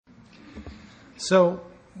So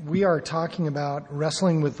we are talking about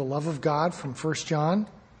wrestling with the love of God from 1 John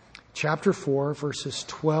chapter 4, verses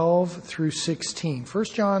 12 through 16. 1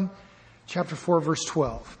 John chapter 4, verse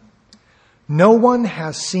 12. No one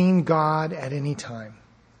has seen God at any time.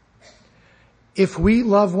 If we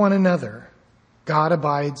love one another, God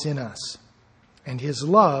abides in us, and his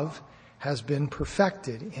love has been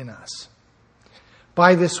perfected in us.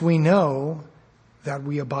 By this we know that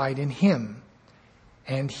we abide in him,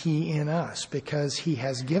 and he in us, because he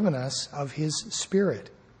has given us of his Spirit.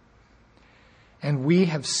 And we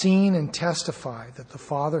have seen and testified that the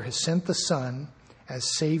Father has sent the Son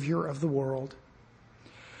as Savior of the world.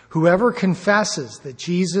 Whoever confesses that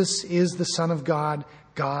Jesus is the Son of God,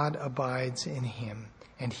 God abides in him,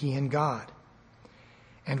 and he in God.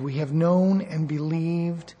 And we have known and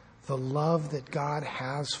believed the love that God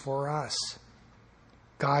has for us.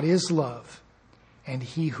 God is love, and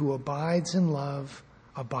he who abides in love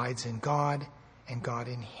abides in God, and God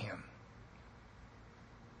in him.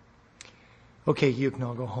 Okay, you can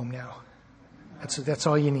all go home now. That's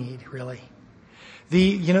all you need, really.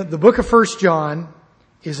 The book of 1 John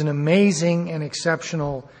is an amazing and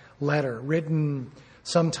exceptional letter written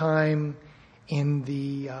sometime in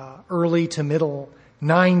the early to middle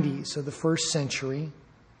 90s of the first century.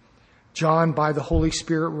 John, by the Holy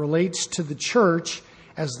Spirit, relates to the church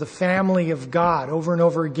as the family of God. Over and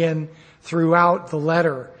over again throughout the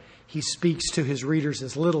letter, he speaks to his readers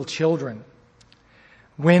as little children.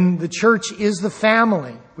 When the church is the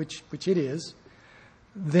family, which it is,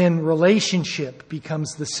 then relationship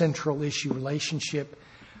becomes the central issue, relationship.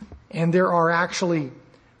 And there are actually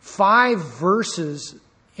 5 verses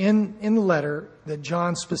in the letter that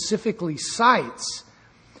John specifically cites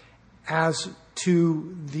as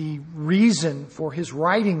to the reason for his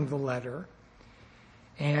writing the letter.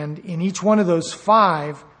 And in each one of those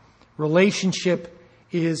 5, relationship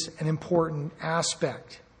is an important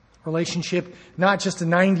aspect. Relationship, not just a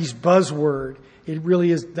 90s buzzword. It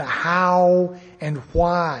really is the how and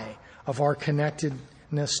why of our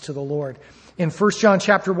connectedness to the Lord. In 1 John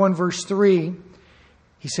chapter 1, verse 3,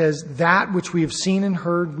 he says, "That which we have seen and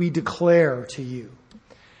heard we declare to you,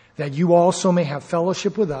 that you also may have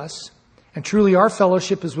fellowship with us. And truly our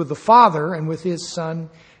fellowship is with the Father and with his Son,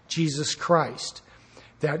 Jesus Christ,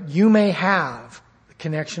 that you may have the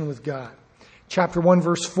connection with God." Chapter 1,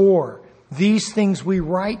 verse 4, "These things we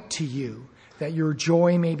write to you, that your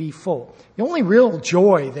joy may be full." The only real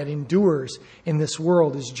joy that endures in this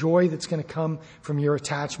world is joy that's going to come from your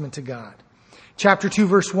attachment to God. Chapter 2,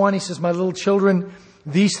 verse 1, he says, "My little children,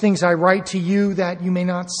 these things I write to you that you may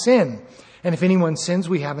not sin. And if anyone sins,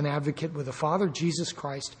 we have an advocate with the Father, Jesus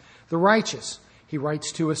Christ, the righteous." He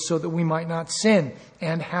writes to us so that we might not sin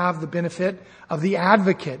and have the benefit of the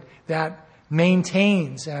advocate that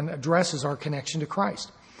maintains and addresses our connection to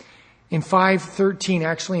Christ. In 5:13,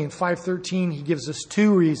 he gives us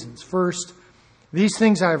 2 reasons. First, "These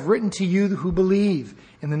things I have written to you who believe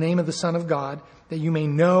in the name of the Son of God, that you may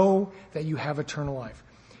know that you have eternal life."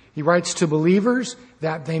 He writes to believers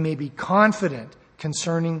that they may be confident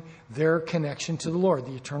concerning their connection to the Lord,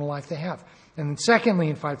 the eternal life they have. And then secondly,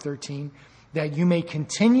 in 5:13, that you may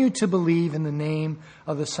continue to believe in the name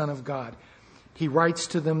of the Son of God. He writes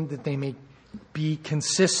to them that they may be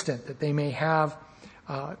consistent, that they may have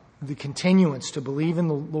the continuance to believe in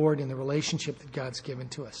the Lord in the relationship that God's given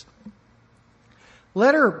to us.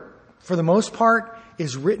 Letter, for the most part,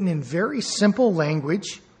 is written in very simple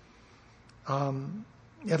language,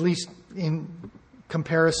 at least in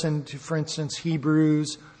comparison to, for instance,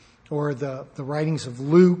 Hebrews or the writings of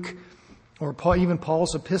Luke or even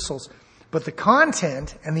Paul's epistles. But the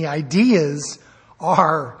content and the ideas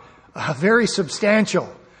are very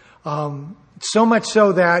substantial. So much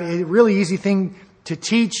so that it's a really easy thing to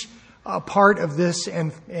teach a part of this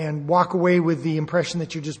and walk away with the impression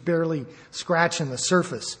that you're just barely scratching the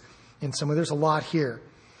surface. And there's a lot here.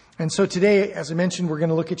 And so today, as I mentioned, we're going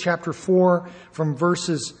to look at chapter 4 from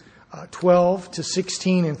verses 12 to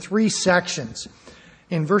 16 in 3 sections.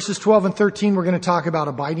 In verses 12 and 13, we're going to talk about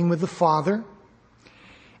abiding with the Father.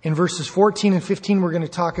 In verses 14 and 15, we're going to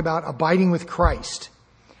talk about abiding with Christ.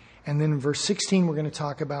 And then in verse 16, we're going to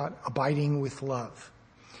talk about abiding with love.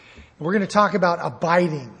 We're going to talk about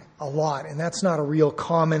abiding a lot, and that's not a real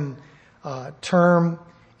common term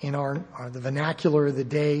in the vernacular of the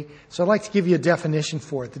day. So I'd like to give you a definition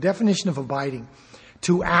for it. The definition of abiding: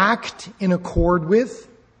 to act in accord with,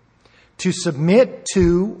 to submit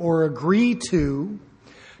to or agree to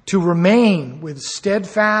remain with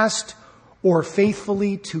steadfast or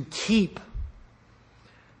faithfully to keep,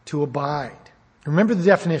 to abide. Remember the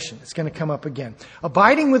definition. It's going to come up again.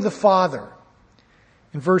 Abiding with the Father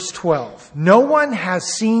In verse 12, no one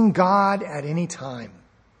has seen God at any time.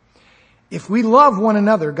 If we love one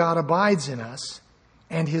another, God abides in us,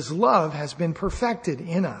 and his love has been perfected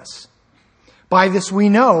in us. By this we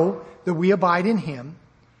know that we abide in him,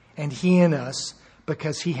 and he in us,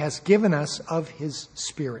 because he has given us of his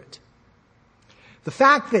Spirit. The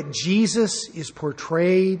fact that Jesus is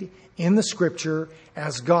portrayed in the Scripture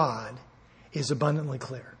as God is abundantly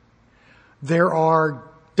clear. There are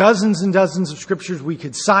dozens and dozens of scriptures we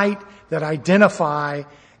could cite that identify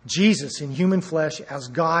Jesus in human flesh as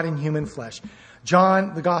God in human flesh.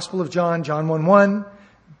 John, the Gospel of John, John 1:1,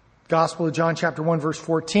 Gospel of John chapter 1 verse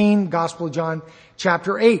 14, Gospel of John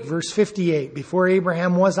chapter 8 verse 58, before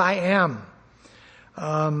Abraham was, I am.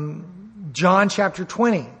 John chapter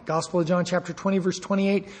 20, Gospel of John chapter 20 verse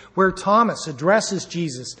 28, where Thomas addresses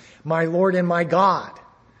Jesus, my Lord and my God.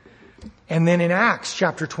 And then in Acts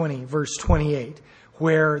chapter 20 verse 28,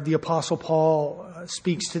 where the Apostle Paul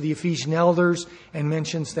speaks to the Ephesian elders and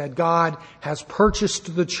mentions that God has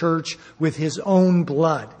purchased the church with his own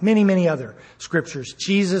blood. Many, many other scriptures.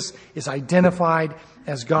 Jesus is identified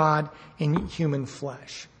as God in human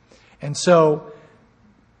flesh. And so,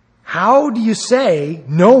 how do you say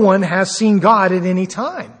no one has seen God at any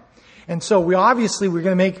time? And so we're going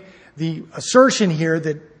to make the assertion here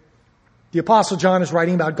that the Apostle John is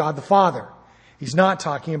writing about God the Father. He's not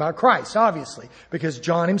talking about Christ, obviously, because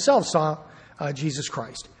John himself saw Jesus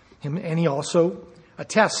Christ. And he also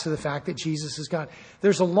attests to the fact that Jesus is God.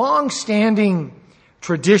 There's a long-standing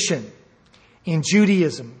tradition in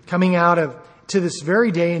Judaism coming out of, to this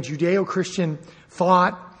very day, in Judeo-Christian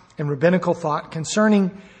thought and rabbinical thought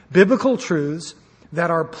concerning biblical truths that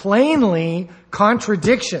are plainly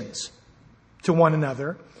contradictions to one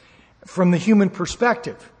another from the human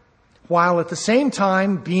perspective, while at the same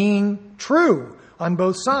time being true on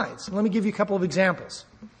both sides. Let me give you a couple of examples.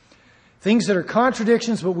 Things that are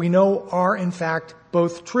contradictions, but we know are in fact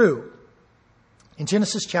both true. In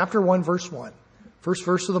Genesis chapter 1, verse 1, first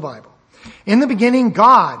verse of the Bible. In the beginning,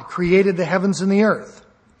 God created the heavens and the earth.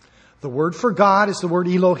 The word for God is the word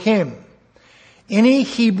Elohim. Any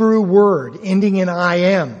Hebrew word ending in I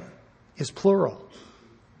am is plural.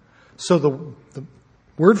 So the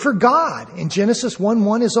word for God in Genesis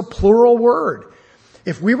 1:1 is a plural word.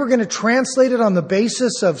 If we were going to translate it on the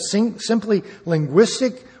basis of simply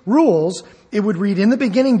linguistic rules, it would read, in the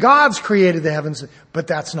beginning, God's created the heavens. But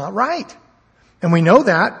that's not right. And we know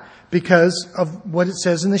that because of what it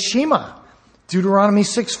says in the Shema. Deuteronomy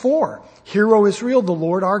 6:4. Hear, O Israel, the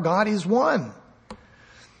Lord our God is one.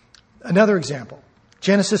 Another example.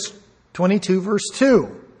 Genesis 22, verse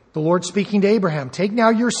 2. The Lord speaking to Abraham, take now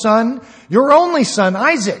your son, your only son,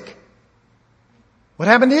 Isaac. What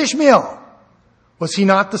happened to Ishmael? Was he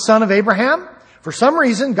not the son of Abraham? For some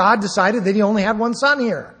reason, God decided that he only had one son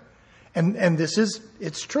here. And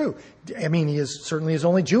it's true. I mean, he is certainly his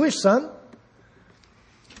only Jewish son.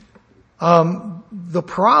 The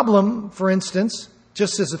problem, for instance,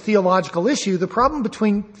 just as a theological issue, the problem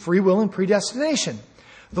between free will and predestination.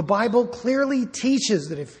 The Bible clearly teaches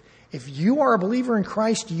that if you are a believer in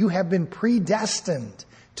Christ, you have been predestined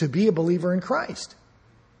to be a believer in Christ.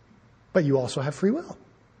 But you also have free will.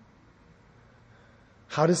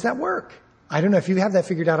 How does that work? I don't know. If you have that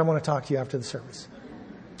figured out, I want to talk to you after the service.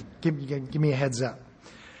 Give me a heads up.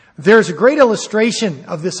 There's a great illustration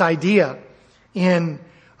of this idea in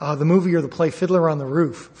the movie or the play Fiddler on the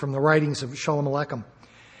Roof from the writings of Shalom Aleichem.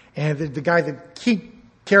 And the key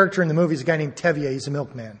character in the movie is a guy named Tevye. He's a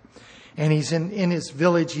milkman. And he's in his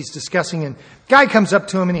village. He's discussing, and the guy comes up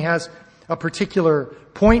to him and he has a particular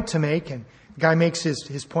point to make. And the guy makes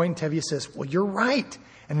his point, and Tevye says, well, you're right.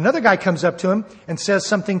 And another guy comes up to him and says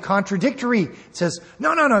something contradictory. Says,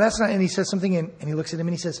 no, that's not. And he says something, and he looks at him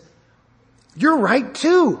and he says, you're right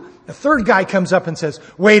too. The third guy comes up and says,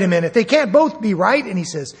 wait a minute, they can't both be right. And he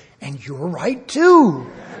says, and you're right too.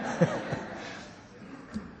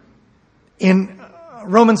 In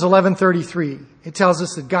Romans 11:33, it tells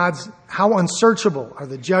us that how unsearchable are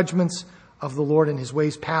the judgments of the Lord and his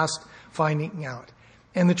ways past finding out.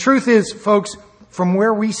 And the truth is, folks, from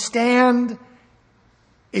where we stand,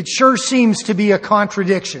 it sure seems to be a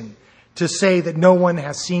contradiction to say that no one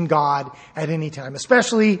has seen God at any time,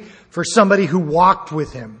 especially for somebody who walked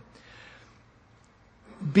with him.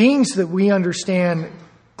 Beings that we understand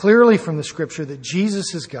clearly from the Scripture that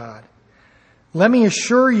Jesus is God, let me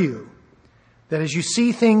assure you that as you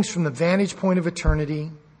see things from the vantage point of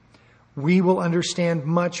eternity, we will understand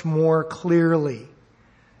much more clearly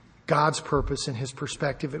God's purpose and his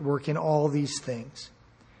perspective at work in all these things.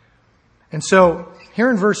 And so, here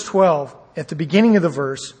in verse 12, at the beginning of the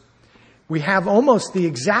verse, we have almost the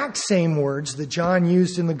exact same words that John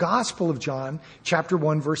used in the Gospel of John, chapter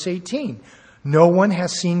 1, verse 18. No one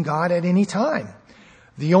has seen God at any time.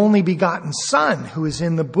 The only begotten Son who is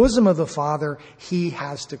in the bosom of the Father, he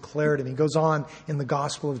has declared him. He goes on in the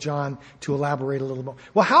Gospel of John to elaborate a little more.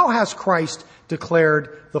 Well, how has Christ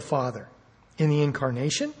declared the Father? In the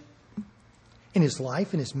incarnation, in his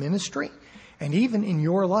life, in his ministry, and even in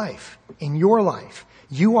your life. In your life.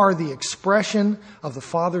 You are the expression of the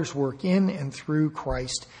Father's work in and through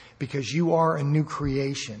Christ because you are a new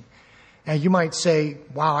creation. And you might say,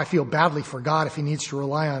 wow, I feel badly for God if he needs to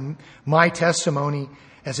rely on my testimony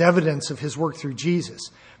as evidence of his work through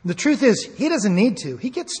Jesus. The truth is, he doesn't need to. He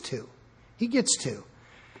gets to. He gets to.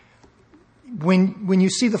 When you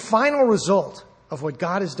see the final result of what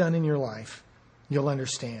God has done in your life, you'll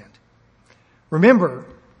understand. Remember,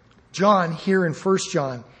 John here in 1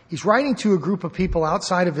 John, he's writing to a group of people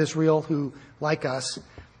outside of Israel who, like us,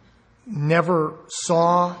 never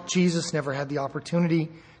saw Jesus, never had the opportunity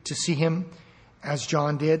to see him as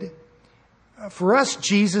John did. For us,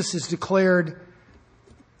 Jesus is declared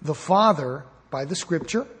the Father by the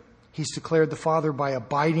Scripture. He's declared the Father by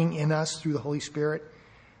abiding in us through the Holy Spirit.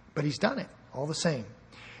 But he's done it all the same.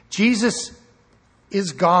 Jesus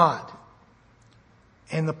is God.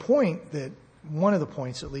 And one of the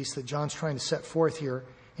points at least that John's trying to set forth here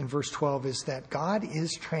in verse 12 is that God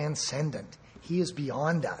is transcendent. He is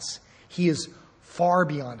beyond us. He is far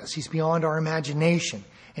beyond us. He's beyond our imagination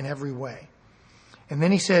in every way. And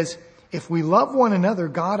then he says, if we love one another,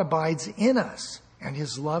 God abides in us, and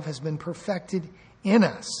his love has been perfected in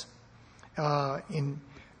us. In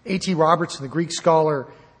A.T. Robertson, the Greek scholar,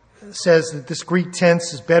 says that this Greek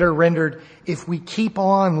tense is better rendered, if we keep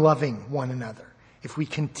on loving one another, if we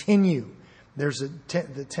continue.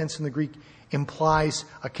 The tense in the Greek implies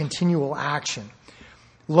a continual action.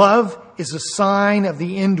 Love is a sign of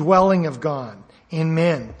the indwelling of God in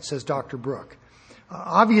men, says Dr. Brooke.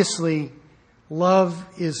 Obviously, love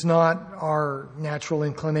is not our natural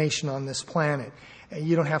inclination on this planet.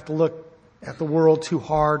 You don't have to look at the world too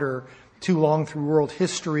hard or too long through world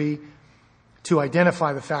history to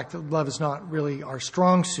identify the fact that love is not really our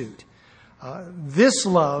strong suit. This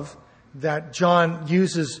love that John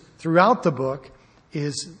uses throughout the book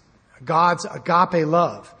is God's agape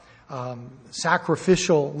love,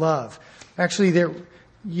 sacrificial love. Actually,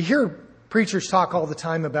 you hear preachers talk all the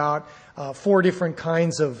time about 4 different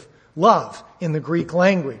kinds of love in the Greek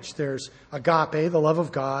language. There's agape, the love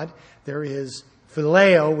of God. There is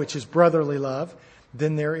phileo, which is brotherly love.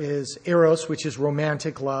 Then there is eros, which is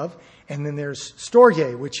romantic love. And then there's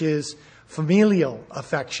storge, which is familial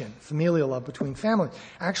affection, familial love between families.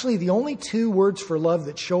 Actually, the only 2 words for love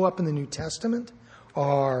that show up in the New Testament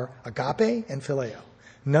are agape and phileo.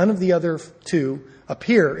 None of the other 2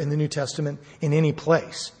 appear in the New Testament in any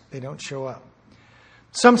place. They don't show up.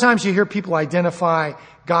 Sometimes you hear people identify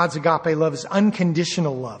God's agape love as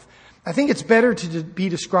unconditional love. I think it's better to be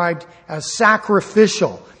described as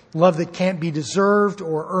sacrificial love that can't be deserved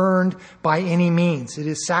or earned by any means. It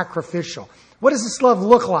is sacrificial. What does this love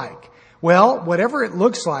look like? Well, whatever it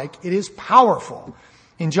looks like, it is powerful.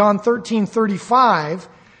 In John 13:35,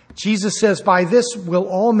 Jesus says, by this will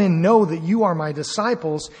all men know that you are my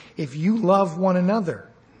disciples if you love one another.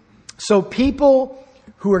 So people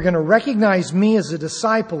who are going to recognize me as a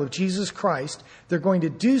disciple of Jesus Christ, they're going to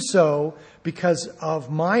do so because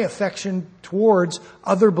of my affection towards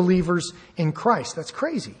other believers in Christ. That's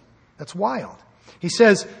crazy. That's wild. He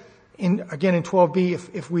says, in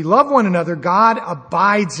 12b, if we love one another, God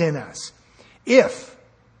abides in us. If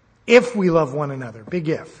we love one another, big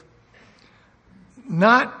if.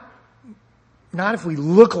 Not if we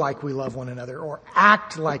look like we love one another or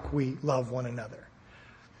act like we love one another.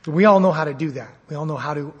 We all know how to do that. We all know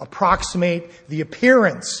how to approximate the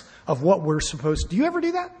appearance of what we're supposed to. Do you ever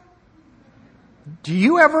do that? Do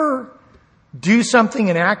you ever do something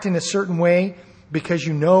and act in a certain way because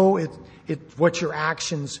you know what your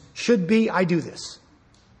actions should be? I do this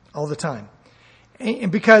all the time.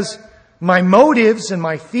 And because my motives and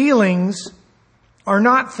my feelings are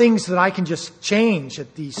not things that I can just change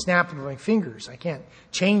at the snap of my fingers. I can't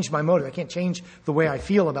change my motive. I can't change the way I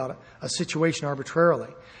feel about a situation arbitrarily.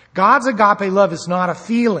 God's agape love is not a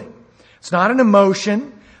feeling. It's not an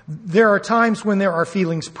emotion. There are times when there are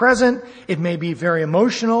feelings present. It may be very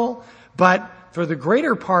emotional, but for the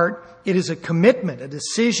greater part, it is a commitment, a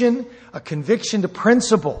decision, a conviction to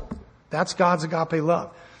principle. That's God's agape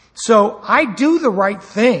love. So I do the right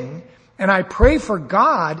thing, and I pray for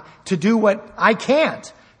God to do what I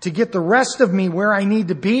can't, to get the rest of me where I need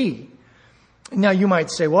to be. Now you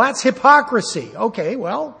might say, well, that's hypocrisy. Okay,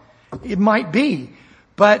 well, it might be.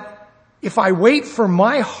 But if I wait for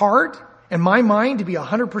my heart and my mind to be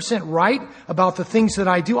 100% right about the things that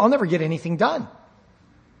I do, I'll never get anything done.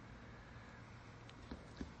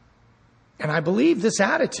 And I believe this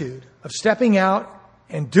attitude of stepping out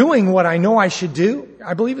and doing what I know I should do,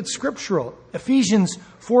 I believe it's scriptural. Ephesians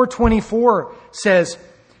 4:24 says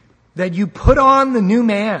that you put on the new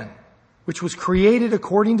man, which was created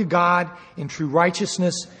according to God in true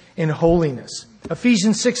righteousness and holiness.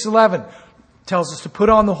 Ephesians 6:11 tells us to put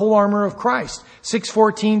on the whole armor of Christ.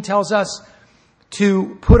 6:14 tells us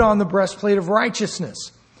to put on the breastplate of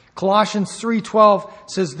righteousness. Colossians 3:12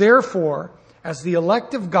 says, therefore, as the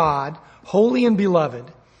elect of God, holy and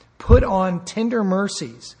beloved, put on tender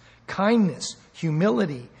mercies, kindness,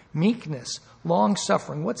 humility, meekness,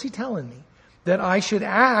 long-suffering. What's he telling me? That I should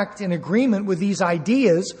act in agreement with these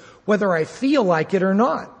ideas, whether I feel like it or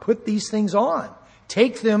not. Put these things on.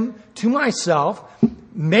 Take them to myself.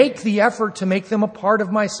 Make the effort to make them a part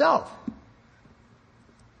of myself.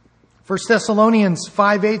 1 Thessalonians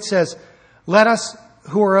 5:8 says, let us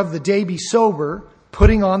who are of the day be sober,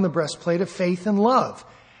 putting on the breastplate of faith and love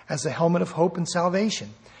as the helmet of hope and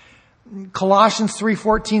salvation. Colossians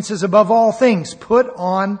 3:14 says, above all things, put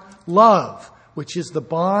on love, which is the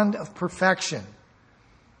bond of perfection.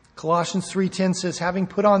 Colossians 3:10 says, having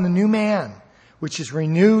put on the new man, which is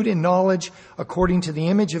renewed in knowledge according to the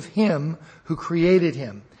image of him who created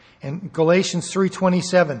him. And Galatians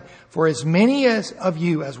 3:27, for as many of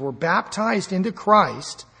you as were baptized into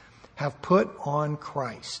Christ have put on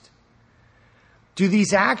Christ. Do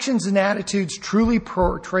these actions and attitudes truly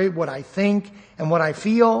portray what I think and what I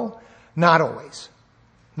feel? Not always.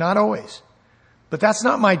 Not always. But that's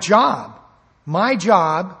not my job. My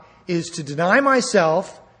job is to deny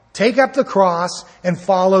myself, take up the cross, and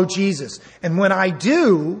follow Jesus. And when I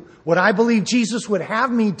do what I believe Jesus would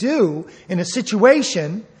have me do in a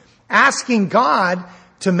situation, asking God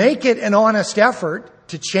to make it an honest effort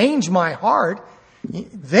to change my heart,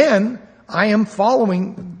 then I am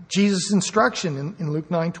following Jesus' instruction in Luke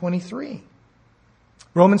 9:23.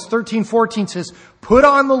 Romans 13:14 says, put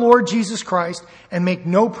on the Lord Jesus Christ and make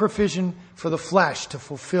no provision for the flesh to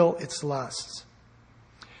fulfill its lusts.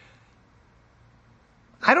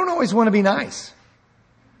 I don't always want to be nice.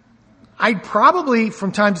 I'd probably,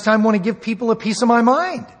 from time to time, want to give people a piece of my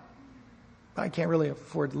mind. But I can't really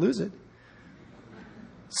afford to lose it.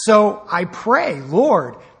 So I pray,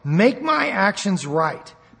 Lord, make my actions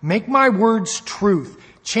right. Make my words truth.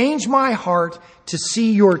 Change my heart to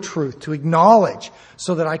see your truth, to acknowledge,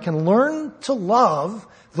 so that I can learn to love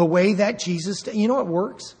the way that Jesus did. You know what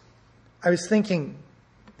works? I was thinking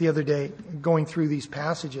the other day, going through these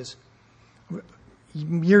passages.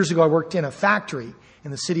 Years ago, I worked in a factory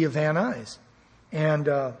in the city of Van Nuys, and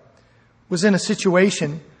was in a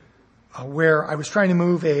situation where I was trying to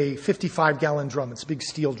move a 55-gallon drum. It's a big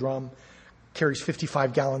steel drum, carries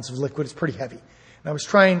 55 gallons of liquid. It's pretty heavy.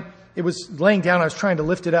 And it was laying down, I was trying to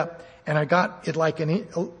lift it up, and I got it like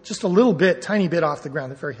just a little bit, tiny bit off the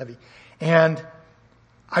ground. It's very heavy. And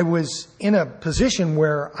I was in a position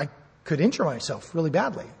where I could injure myself really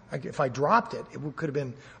badly. If I dropped it, it could have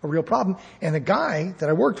been a real problem. And the guy that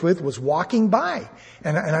I worked with was walking by.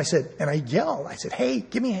 And I yelled, I said, hey,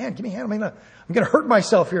 give me a hand, I'm going to hurt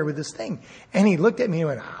myself here with this thing. And he looked at me and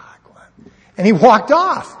went, go on. And he walked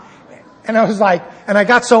off. And I was like, and I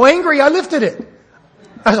got so angry, I lifted it.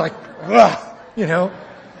 I was like, ugh,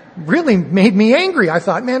 really made me angry. I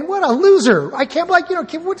thought, man, what a loser. I can't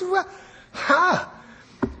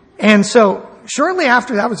And so shortly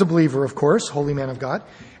after that, I was a believer, of course, holy man of God.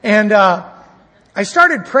 And I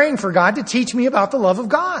started praying for God to teach me about the love of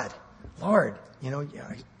God. Lord,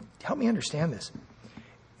 help me understand this.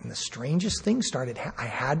 And the strangest thing started. I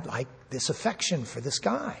had like this affection for this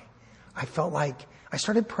guy. I felt like I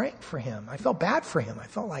started praying for him. I felt bad for him. I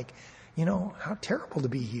felt like, how terrible to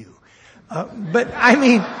be you. But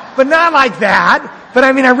not like that. But I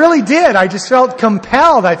really did. I just felt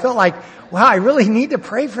compelled. I felt like, wow, I really need to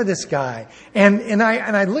pray for this guy. And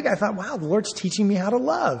I thought, wow, the Lord's teaching me how to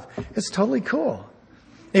love. It's totally cool.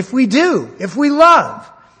 If we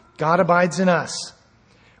love, God abides in us.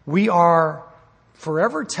 We are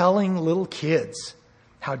forever telling little kids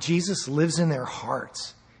how Jesus lives in their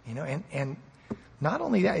hearts. And not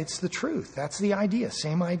only that, it's the truth. That's the idea,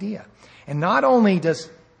 same idea. And not only does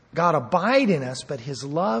God abide in us, but his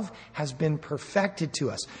love has been perfected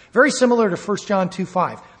to us. Very similar to 1 John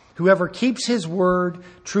 2:5. Whoever keeps his word,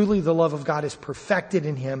 truly the love of God is perfected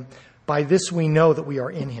in him. By this we know that we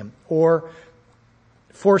are in him. Or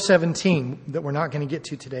 4:17, that we're not going to get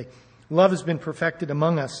to today. Love has been perfected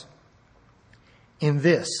among us in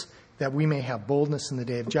this, that we may have boldness in the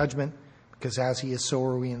day of judgment, because as he is, so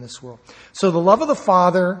are we in this world. So the love of the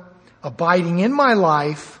Father abiding in my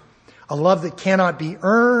life a love that cannot be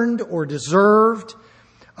earned or deserved,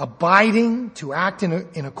 abiding, to act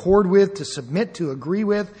in accord with, to submit, to agree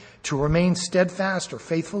with, to remain steadfast or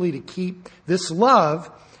faithfully to keep. This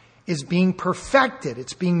love is being perfected.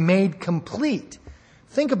 It's being made complete.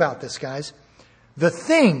 Think about this, guys. The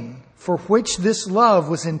thing for which this love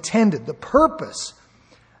was intended, the purpose,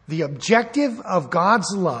 the objective of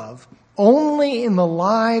God's love, only in the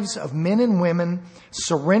lives of men and women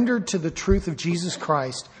surrendered to the truth of Jesus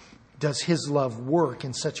Christ does His love work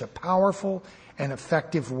in such a powerful and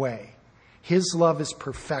effective way. His love is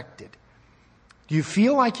perfected. Do you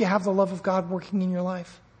feel like you have the love of God working in your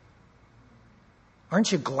life?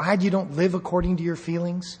 Aren't you glad you don't live according to your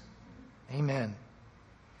feelings? Amen.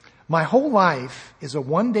 My whole life is a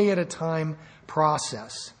one day at a time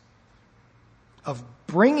process of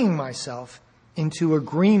bringing myself into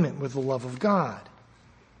agreement with the love of God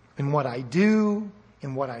in what I do,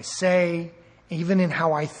 in what I say, even in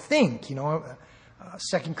how I think. 2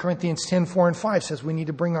 Corinthians 10:4-5 says we need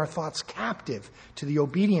to bring our thoughts captive to the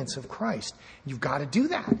obedience of Christ. You've got to do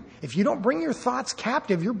that. If you don't bring your thoughts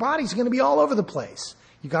captive, your body's going to be all over the place.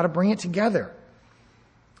 You've got to bring it together.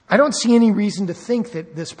 I don't see any reason to think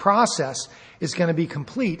that this process is going to be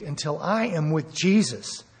complete until I am with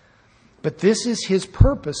Jesus. But this is His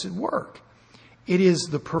purpose at work. It is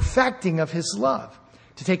the perfecting of His love.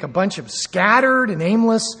 To take a bunch of scattered and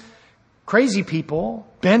aimless, crazy people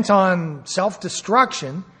bent on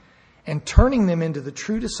self-destruction and turning them into the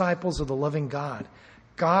true disciples of the loving God.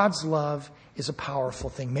 God's love is a powerful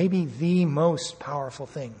thing, maybe the most powerful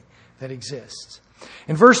thing that exists.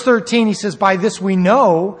 In verse 13, he says, by this we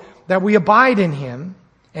know that we abide in Him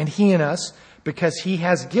and He in us, because He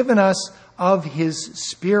has given us of His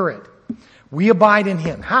Spirit. We abide in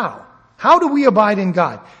Him. How? How do we abide in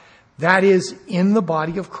God? That is in the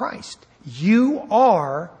body of Christ. You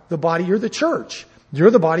are the body. You're the church.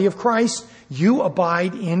 You're the body of Christ. You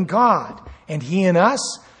abide in God. And He in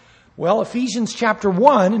us? Well, Ephesians chapter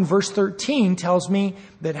 1 and verse 13 tells me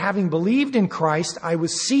that having believed in Christ, I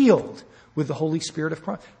was sealed with the Holy Spirit of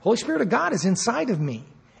Christ. The Holy Spirit of God is inside of me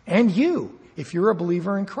and you, if you're a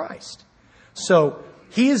believer in Christ. So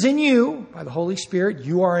He is in you by the Holy Spirit.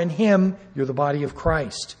 You are in Him. You're the body of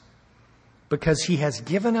Christ. Because He has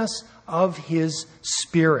given us of His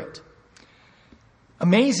Spirit.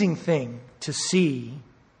 Amazing thing to see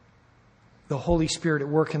the Holy Spirit at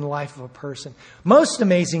work in the life of a person. Most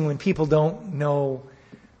amazing when people don't know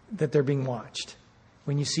that they're being watched.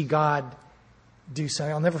 When you see God do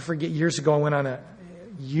something. I'll never forget, years ago I went on a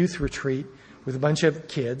youth retreat with a bunch of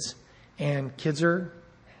kids. And kids are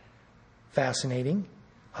fascinating.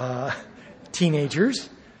 Teenagers.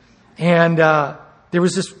 And there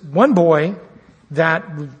was this one boy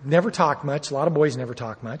that never talked much. A lot of boys never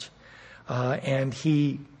talk much. And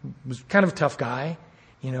he was kind of a tough guy,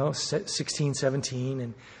 16, 17,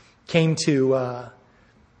 and came to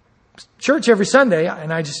church every Sunday.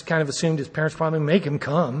 And I just kind of assumed his parents probably make him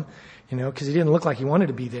come, because he didn't look like he wanted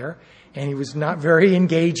to be there. And he was not very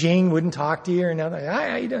engaging, wouldn't talk to you or nothing. Hi,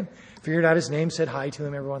 how you doing? Figured out his name, said hi to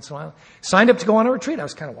him every once in a while. Signed up to go on a retreat. I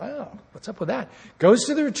was kind of, wow, what's up with that? Goes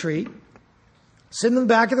to the retreat, sitting in the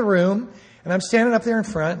back of the room, and I'm standing up there in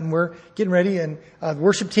front, and we're getting ready, and the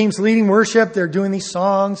worship team's leading worship. They're doing these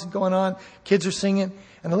songs going on. Kids are singing.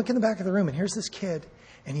 And I look in the back of the room, and here's this kid,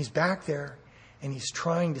 and he's back there, and he's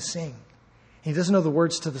trying to sing. He doesn't know the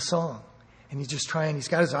words to the song. And he's just trying. He's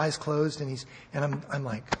got his eyes closed, and I'm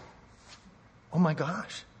like, oh my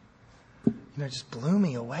gosh. It just blew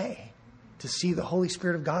me away to see the Holy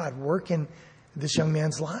Spirit of God work in this young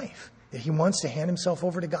man's life. That he wants to hand himself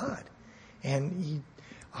over to God. And he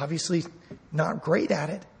obviously not great at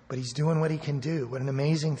it, but he's doing what he can do. What an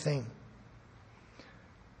amazing thing.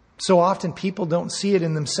 So often people don't see it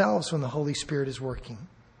in themselves when the Holy Spirit is working.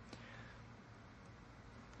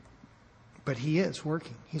 But He is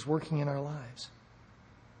working. He's working in our lives.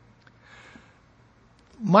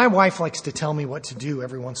 My wife likes to tell me what to do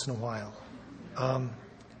every once in a while.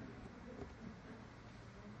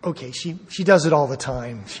 Okay, she does it all the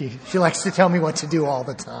time. She likes to tell me what to do all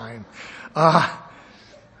the time.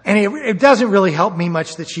 And it doesn't really help me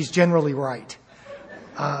much that she's generally right.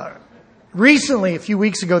 Recently, a few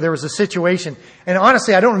weeks ago, there was a situation, and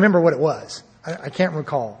honestly, I don't remember what it was. I can't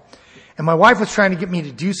recall. And my wife was trying to get me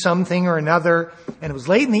to do something or another, and it was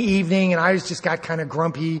late in the evening, and I just got kind of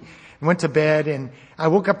grumpy and went to bed, and I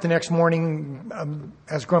woke up the next morning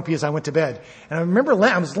as grumpy as I went to bed. And I remember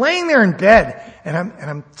I was laying there in bed, and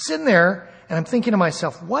I'm sitting there, and I'm thinking to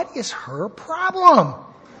myself, what is her problem?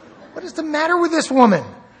 What is the matter with this woman?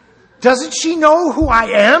 Doesn't she know who I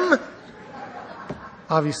am?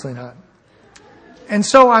 Obviously not. And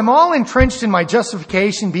so I'm all entrenched in my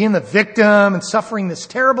justification, being the victim and suffering this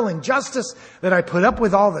terrible injustice that I put up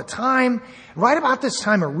with all the time. Right about this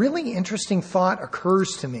time, a really interesting thought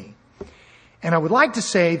occurs to me. And I would like to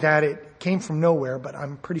say that it came from nowhere, but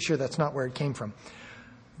I'm pretty sure that's not where it came from.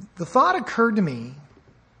 The thought occurred to me,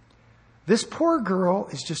 this poor girl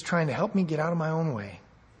is just trying to help me get out of my own way.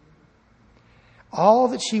 All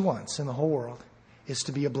that she wants in the whole world is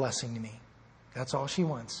to be a blessing to me. That's all she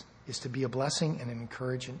wants, is to be a blessing and an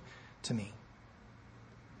encouragement to me.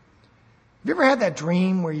 Have you ever had that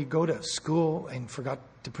dream where you go to school and forgot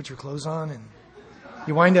to put your clothes on and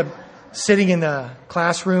you wind up sitting in the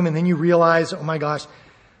classroom and then you realize, oh my gosh,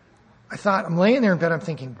 I'm laying there in bed, I'm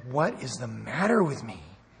thinking, what is the matter with me?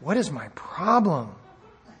 What is my problem?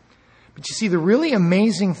 But you see, the really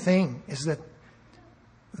amazing thing is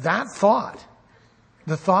that thought,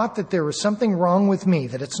 the thought that there was something wrong with me,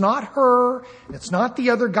 that it's not her, it's not the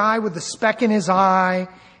other guy with the speck in his eye,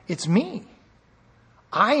 it's me.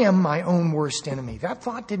 I am my own worst enemy. That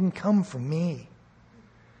thought didn't come from me.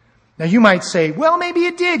 Now you might say, well, maybe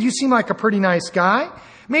it did. You seem like a pretty nice guy.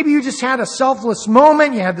 Maybe you just had a selfless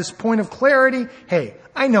moment. You had this point of clarity. Hey,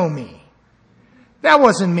 I know me. That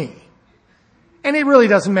wasn't me. And it really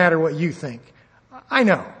doesn't matter what you think. I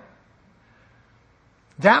know.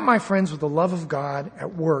 That, my friends, was the love of God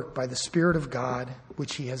at work by the Spirit of God,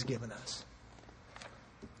 which He has given us.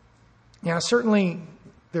 Now, certainly,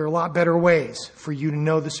 there are a lot better ways for you to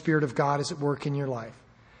know the Spirit of God is at work in your life.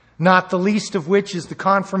 Not the least of which is the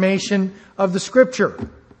confirmation of the Scripture.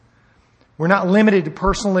 We're not limited to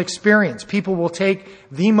personal experience. People will take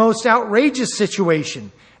the most outrageous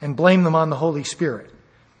situation and blame them on the Holy Spirit.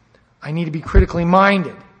 I need to be critically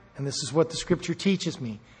minded, and this is what the Scripture teaches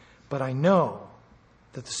me. But I know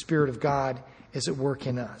that the Spirit of God is at work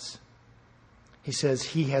in us. He says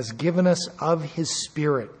He has given us of His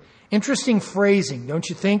Spirit. Interesting phrasing, don't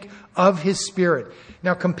you think? Of His Spirit.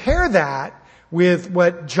 Now compare that with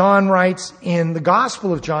what John writes in the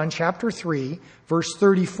Gospel of John, chapter 3, verse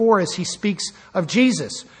 34, as he speaks of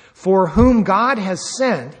Jesus. For He whom God has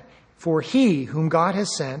sent,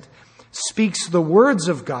 speaks the words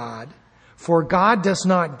of God, for God does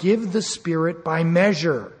not give the Spirit by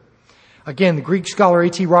measure. Again, the Greek scholar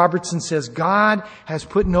A.T. Robertson says, God has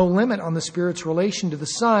put no limit on the Spirit's relation to the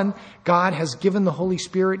Son. God has given the Holy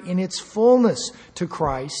Spirit in its fullness to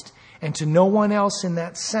Christ and to no one else in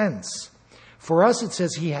that sense. For us, it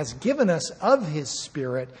says He has given us of His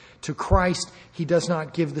Spirit. To Christ, He does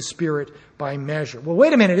not give the Spirit by measure. Well,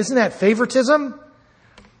 wait a minute. Isn't that favoritism?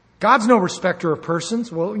 God's no respecter of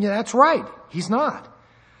persons. Well, yeah, that's right. He's not.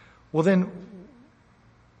 Well then,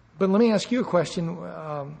 but let me ask you a question.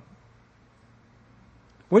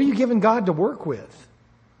 What are you giving God to work with?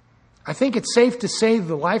 I think it's safe to say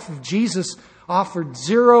the life of Jesus offered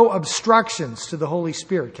zero obstructions to the Holy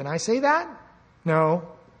Spirit. Can I say that? No.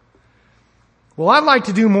 Well, I'd like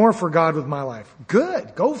to do more for God with my life.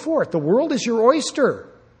 Good. Go for it. The world is your oyster.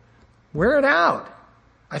 Wear it out.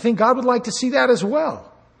 I think God would like to see that as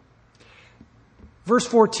well. Verse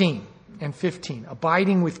 14 and 15,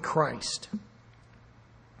 abiding with Christ.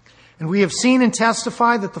 And we have seen and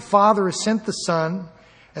testified that the Father has sent the Son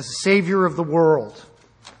as a Savior of the world.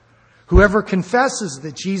 Whoever confesses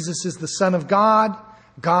that Jesus is the Son of God,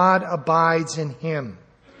 God abides in Him,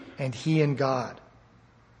 and He in God.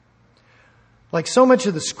 Like so much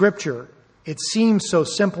of the Scripture, it seems so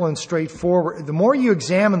simple and straightforward. The more you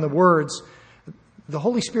examine the words, the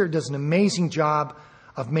Holy Spirit does an amazing job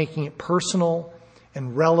of making it personal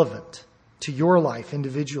and relevant to your life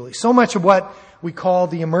individually. So much of what we call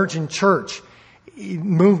the emergent church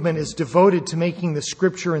movement is devoted to making the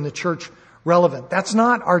Scripture and the church relevant. That's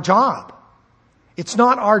not our job. It's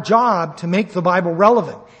not our job to make the Bible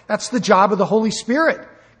relevant. That's the job of the Holy Spirit.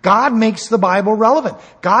 God makes the Bible relevant.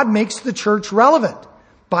 God makes the church relevant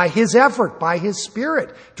by His effort, by His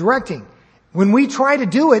Spirit directing. When we try to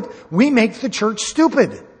do it, we make the church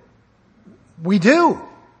stupid. We do.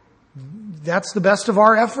 That's the best of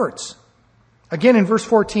our efforts. Again, in verse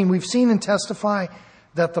 14, we've seen and testify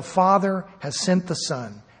that the Father has sent the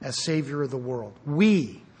Son as Savior of the world.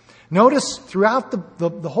 Notice throughout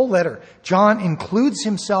the whole letter, John includes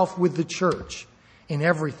himself with the church in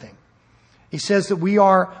everything. He says that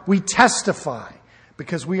we testify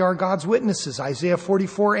because we are God's witnesses. Isaiah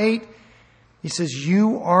 44:8, he says,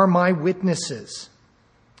 you are my witnesses.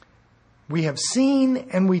 We have seen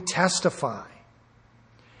and we testify.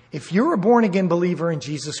 If you're a born-again believer in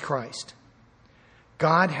Jesus Christ,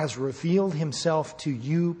 God has revealed Himself to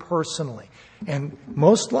you personally. And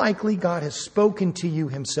most likely God has spoken to you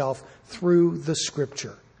Himself through the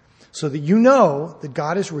Scripture. so that you know that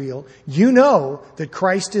God is real, you know that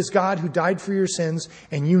Christ is God who died for your sins,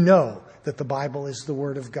 and you know that the Bible is the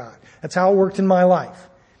Word of God. That's how it worked in my life.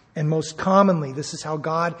 And most commonly, this is how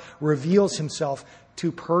God reveals himself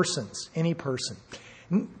to persons, any person.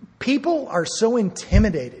 People are so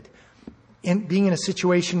intimidated in being in a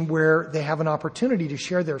situation where they have an opportunity to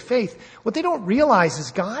share their faith. What they don't realize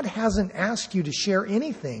is God hasn't asked you to share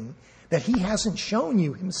anything that he hasn't shown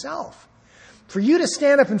you himself. For you to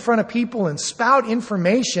stand up in front of people and spout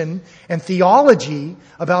information and theology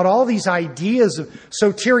about all these ideas of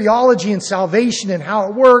soteriology and salvation and how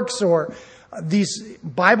it works, or these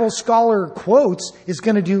Bible scholar quotes, is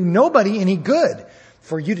going to do nobody any good.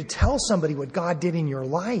 For you to tell somebody what God did in your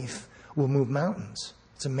life will move mountains.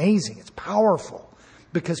 It's amazing. It's powerful.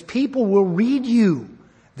 Because people will read you.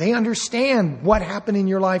 They understand what happened in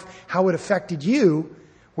your life, how it affected you,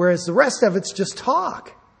 whereas the rest of it's just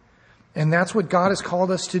talk. And that's what God has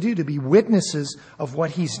called us to do, to be witnesses of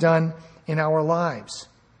what he's done in our lives.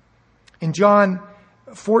 In John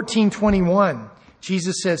 14:21,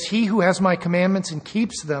 Jesus says, "He who has my commandments and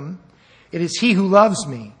keeps them, it is he who loves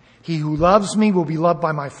me. He who loves me will be loved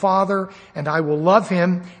by my Father, and I will love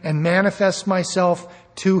him and manifest myself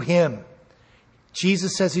to him."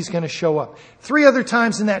 Jesus says he's going to show up. 3 other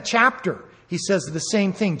times in that chapter, he says the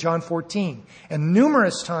same thing, John 14. And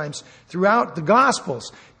numerous times throughout the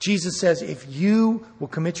Gospels, Jesus says, if you will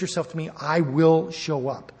commit yourself to me, I will show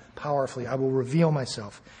up powerfully. I will reveal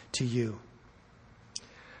myself to you.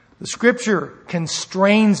 The Scripture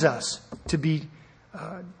constrains us to be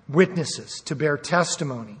witnesses, to bear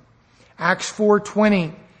testimony. Acts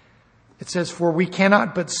 4:20, it says, "For we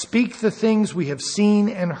cannot but speak the things we have seen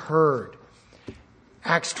and heard."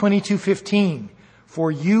 Acts 22:15,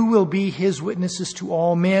 "For you will be his witnesses to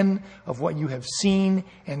all men of what you have seen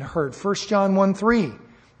and heard." 1 John 1:3,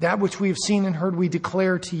 "That which we have seen and heard we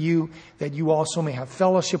declare to you, that you also may have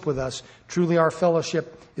fellowship with us. Truly our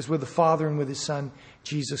fellowship is with the Father and with his Son,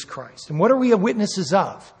 Jesus Christ." And what are we witnesses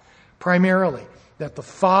of? Primarily, that the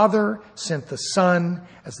Father sent the Son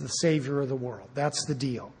as the Savior of the world. That's the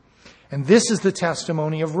deal. And this is the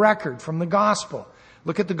testimony of record from the Gospel.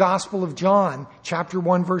 Look at the Gospel of John, chapter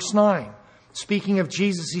 1, verse 9. Speaking of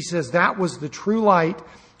Jesus, he says, "That was the true light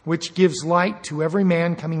which gives light to every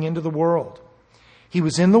man coming into the world. He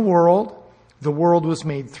was in the world was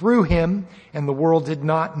made through him, and the world did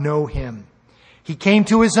not know him. He came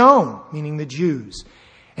to his own," meaning the Jews,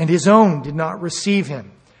 "and his own did not receive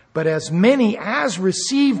him. But as many as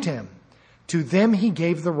received him, to them he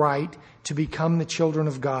gave the right to become the children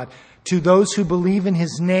of God, to those who believe in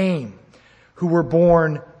his name, who were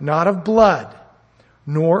born not of blood,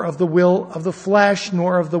 nor of the will of the flesh,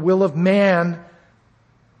 nor of the will of man,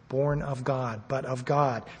 born of God, but of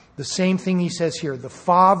God." The same thing he says here. The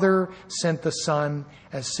Father sent the Son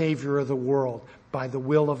as Savior of the world by the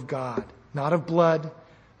will of God. Not of blood,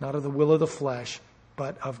 not of the will of the flesh,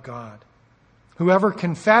 but of God. Whoever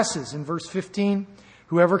confesses, in verse 15,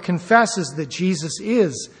 whoever confesses that Jesus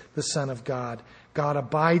is the Son of God, God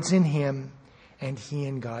abides in him and he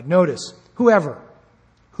in God. Notice, whoever.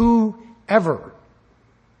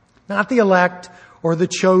 Not the elect or the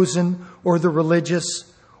chosen or the religious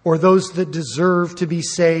or those that deserve to be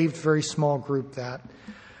saved. Very small group, that.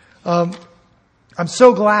 I'm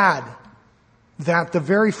so glad that the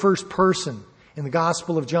very first person in the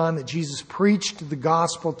Gospel of John that Jesus preached the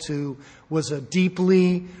gospel to was a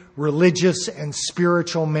deeply religious and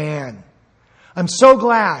spiritual man. I'm so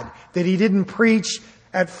glad that he didn't preach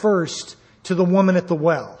at first to the woman at the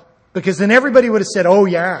well, because then everybody would have said, "Oh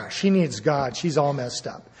yeah, she needs God. She's all messed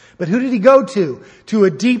up." But who did he go to? To a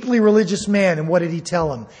deeply religious man. And what did he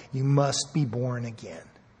tell him? You must be born again.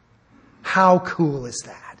 How cool is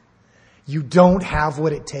that? You don't have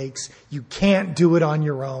what it takes. You can't do it on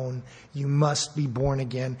your own. You must be born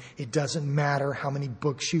again. It doesn't matter how many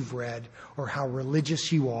books you've read or how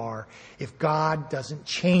religious you are. If God doesn't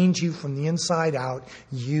change you from the inside out,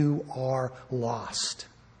 you are lost.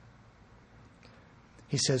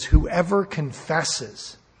 He says, whoever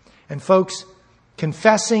confesses. And folks,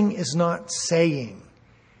 confessing is not saying.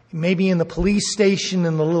 Maybe in the police station,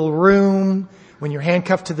 in the little room, when you're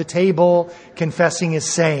handcuffed to the table, confessing is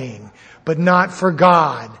saying. But not for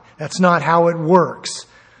God. That's not how it works.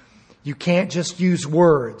 You can't just use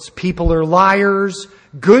words. People are liars.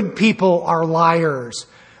 Good people are liars.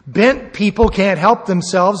 Bent people can't help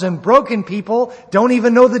themselves, and broken people don't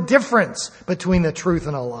even know the difference between the truth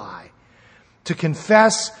and a lie. To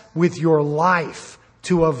confess with your life,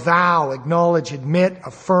 to avow, acknowledge, admit,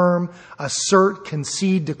 affirm, assert,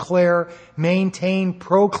 concede, declare, maintain,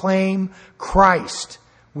 proclaim Christ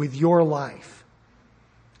with your life.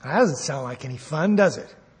 That doesn't sound like any fun, does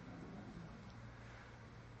it?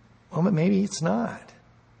 Well, but maybe it's not.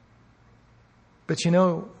 But you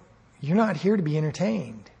know, you're not here to be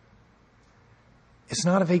entertained. It's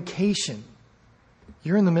not a vacation.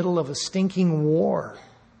 You're in the middle of a stinking war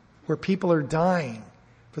where people are dying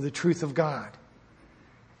for the truth of God.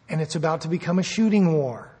 And it's about to become a shooting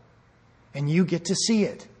war. And you get to see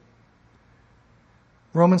it.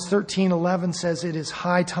 Romans 13:11 says it is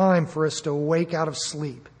high time for us to awake out of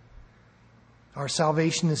sleep. Our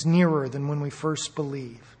salvation is nearer than when we first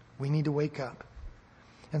believed. We need to wake up.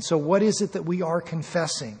 And so what is it that we are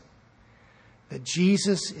confessing? That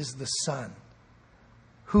Jesus is the Son.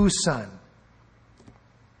 Whose Son?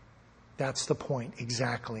 That's the point,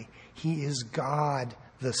 exactly. He is God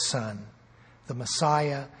the Son, the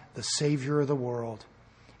Messiah, the Savior of the world.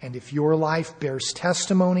 And if your life bears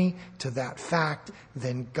testimony to that fact,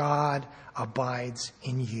 then God abides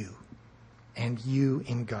in you and you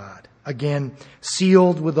in God. Again,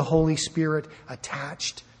 sealed with the Holy Spirit,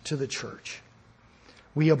 attached to the church.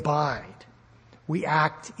 We abide. We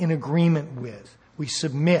act in agreement with. We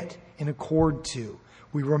submit in accord to.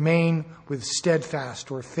 We remain with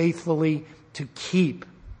steadfast or faithfully to keep.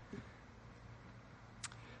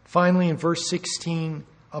 Finally, in verse 16,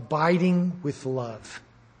 abiding with love.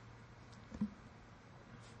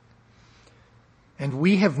 And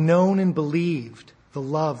we have known and believed the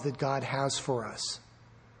love that God has for us.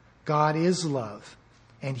 God is love,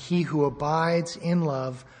 and he who abides in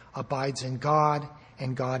love abides in God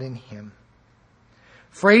and God in him.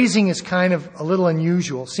 Phrasing is kind of a little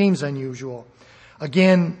unusual, seems unusual.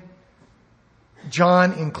 Again,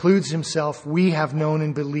 John includes himself, we have known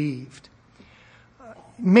and believed.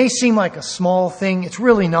 It may seem like a small thing. It's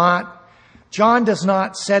really not. John does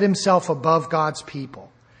not set himself above God's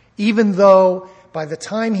people. Even though by the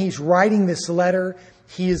time he's writing this letter,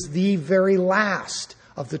 he is the very last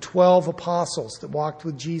of the 12 apostles that walked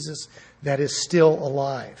with Jesus that is still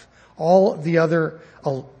alive. All the other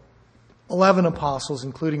 11 apostles,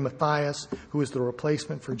 including Matthias, who is the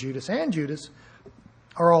replacement for Judas, and Judas,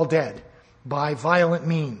 are all dead by violent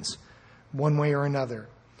means, one way or another,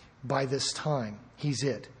 by this time. He's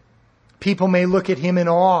it. People may look at him in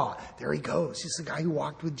awe. There he goes. He's the guy who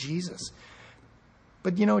walked with Jesus.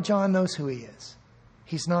 But you know, John knows who he is.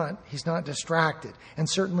 He's not distracted. And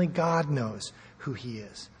certainly God knows who he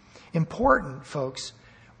is. Important, folks,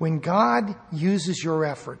 when God uses your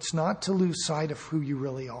efforts, not to lose sight of who you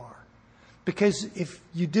really are. Because if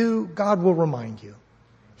you do, God will remind you.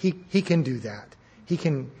 He can do that. He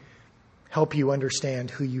can help you understand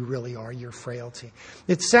who you really are, your frailty.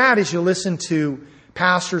 It's sad as you listen to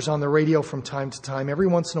pastors on the radio from time to time. Every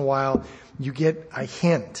once in a while, you get a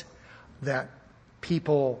hint that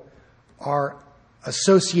people are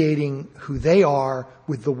associating who they are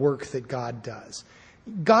with the work that God does.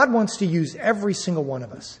 God wants to use every single one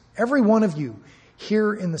of us, every one of you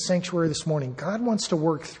here in the sanctuary this morning. God wants to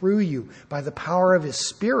work through you by the power of his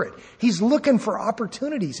Spirit. He's looking for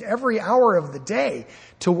opportunities every hour of the day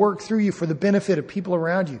to work through you for the benefit of people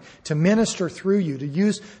around you, to minister through you, to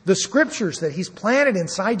use the scriptures that he's planted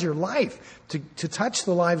inside your life to touch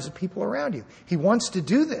the lives of people around you. He wants to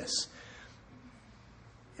do this.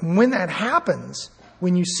 And when that happens,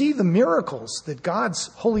 when you see the miracles that God's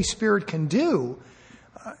Holy Spirit can do,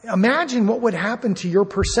 imagine what would happen to your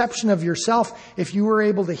perception of yourself if you were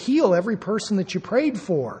able to heal every person that you prayed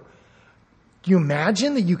for. Do you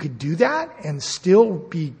imagine that you could do that and still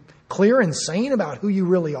be clear and sane about who you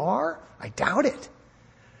really are? I doubt it.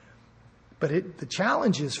 But the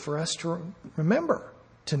challenge is for us to remember,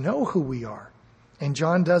 to know who we are. And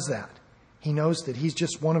John does that. He knows that he's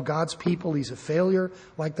just one of God's people. He's a failure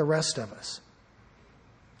like the rest of us.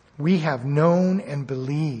 We have known and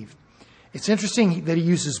believed. It's interesting that he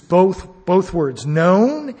uses both words,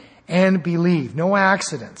 known and believe. No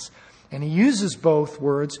accidents. And he uses both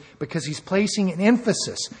words because he's placing an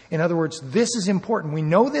emphasis. In other words, this is important. We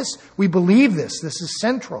know this. We believe this. This is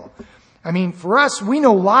central. I mean, for us, we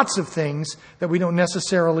know lots of things that we don't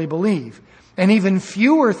necessarily believe. And even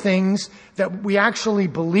fewer things that we actually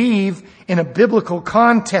believe in a biblical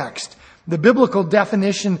context. The biblical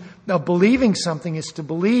definition of believing something is to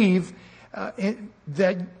believe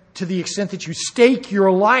that to the extent that you stake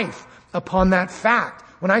your life upon that fact.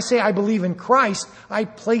 When I say I believe in Christ, I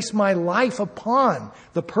place my life upon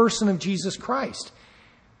the person of Jesus Christ.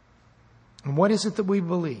 And what is it that we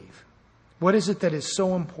believe? What is it that is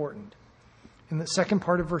so important? In the second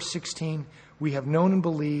part of verse 16, we have known and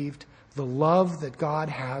believed the love that God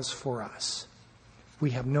has for us.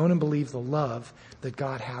 We have known and believed the love that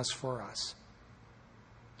God has for us.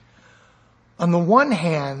 On the one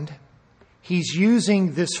hand, he's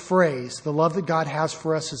using this phrase, the love that God has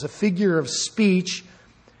for us, as a figure of speech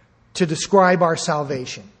to describe our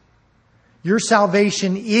salvation. Your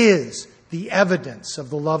salvation is the evidence of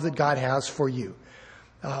the love that God has for you.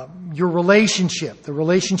 Your relationship, the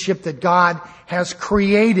relationship that God has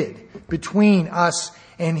created between us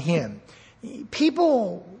and Him.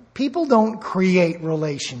 People don't create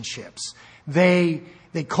relationships. They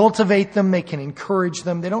cultivate them. They can encourage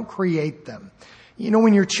them. They don't create them.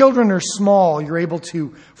 When your children are small, you're able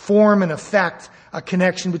to form and affect a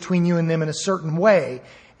connection between you and them in a certain way.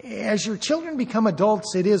 As your children become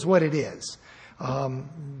adults, it is what it is.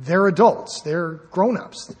 They're adults. They're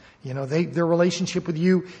grown-ups. Their relationship with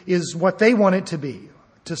you is what they want it to be,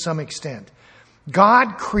 to some extent.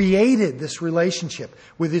 God created this relationship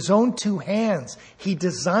with His own two hands. He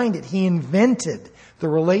designed it. He invented the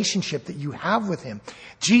relationship that you have with Him.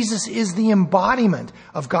 Jesus is the embodiment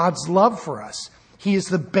of God's love for us. He is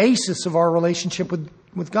the basis of our relationship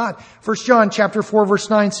with God. 1 John chapter 4, verse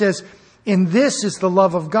 9 says, "In this is the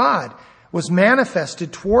love of God, was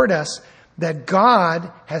manifested toward us, that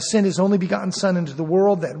God has sent His only begotten Son into the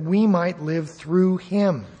world that we might live through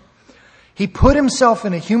Him." He put Himself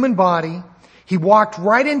in a human body. He walked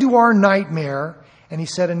right into our nightmare, and He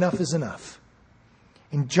said, enough is enough.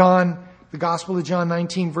 In the Gospel of John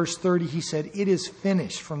 19, verse 30, He said, "It is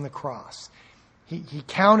finished," from the cross. He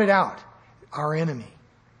counted out our enemy.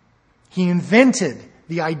 He invented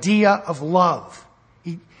the idea of love.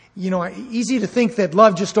 Easy to think that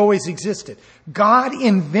love just always existed. God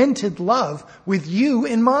invented love with you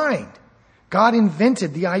in mind. God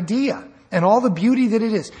invented the idea and all the beauty that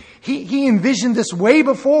it is. He envisioned this way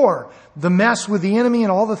before the mess with the enemy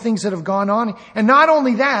and all the things that have gone on. And not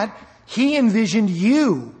only that, He envisioned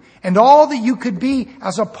you and all that you could be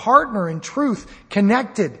as a partner in truth,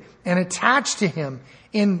 connected and attached to Him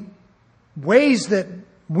in ways that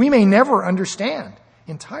we may never understand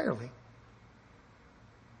entirely.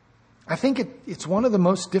 I think it's one of the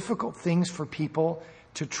most difficult things for people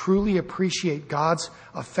to truly appreciate God's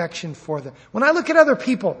affection for them. When I look at other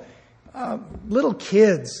people, little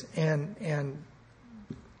kids and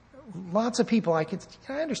lots of people, I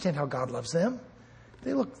understand how God loves them.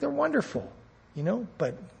 They're wonderful,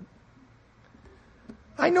 but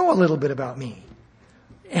I know a little bit about me.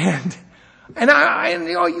 And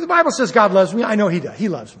the Bible says God loves me. I know He does. He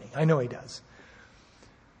loves me. I know He does.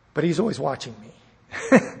 But He's always watching me.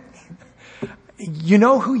 You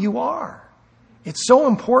know who you are. It's so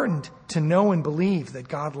important to know and believe that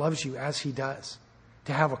God loves you as He does.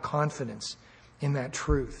 To have a confidence in that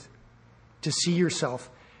truth. To see yourself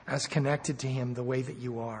as connected to Him the way that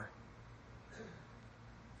you are.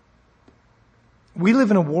 We live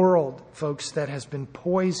in a world, folks, that has been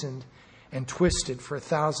poisoned and twisted for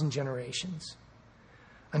 1,000 generations.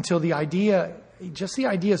 Until the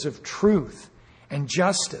ideas of truth and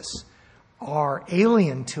justice are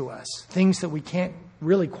alien to us. Things that we can't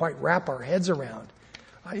really quite wrap our heads around.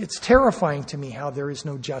 It's terrifying to me how there is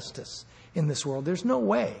no justice in this world. There's no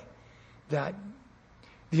way that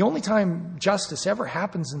the only time justice ever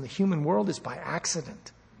happens in the human world is by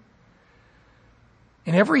accident.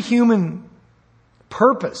 And every human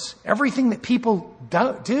purpose, everything that people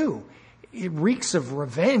do, it reeks of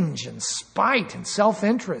revenge and spite and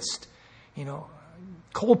self-interest.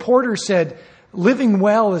 Cole Porter said, "Living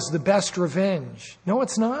well is the best revenge." No,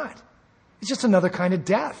 it's not. It's just another kind of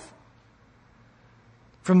death.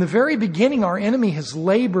 From the very beginning, our enemy has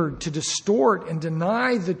labored to distort and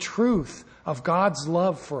deny the truth of God's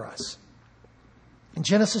love for us. In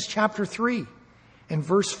Genesis chapter 3 and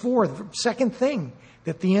verse 4, the second thing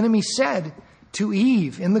that the enemy said to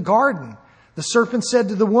Eve in the garden, the serpent said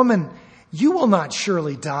to the woman, "You will not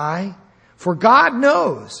surely die, for God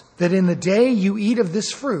knows that in the day you eat of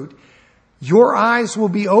this fruit, your eyes will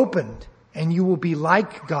be opened, and you will be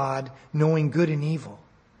like God, knowing good and evil."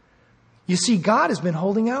 You see, God has been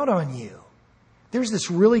holding out on you. There's this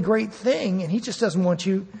really great thing, and He just doesn't want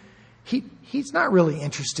you. He's not really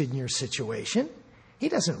interested in your situation. He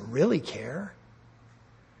doesn't really care.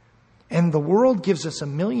 And the world gives us a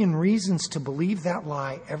million reasons to believe that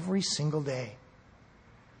lie every single day.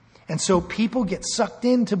 And so people get sucked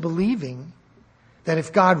into believing that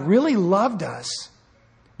if God really loved us,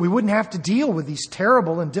 we wouldn't have to deal with these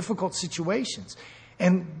terrible and difficult situations.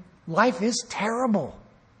 And life is terrible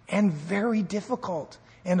and very difficult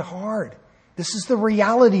and hard. This is the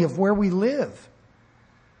reality of where we live.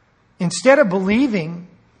 Instead of believing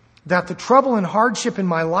that the trouble and hardship in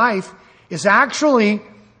my life is actually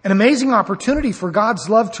an amazing opportunity for God's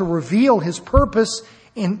love to reveal His purpose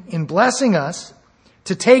in blessing us,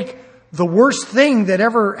 to take the worst thing that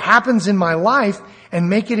ever happens in my life and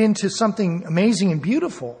make it into something amazing and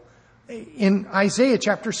beautiful. In Isaiah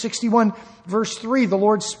chapter 61, verse 3, the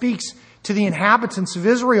Lord speaks to the inhabitants of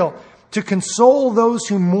Israel to console those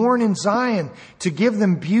who mourn in Zion, to give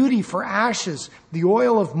them beauty for ashes, the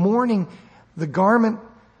oil of mourning, the garment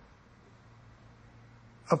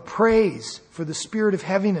of praise for the spirit of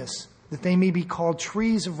heaviness, that they may be called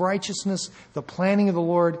trees of righteousness, the planting of the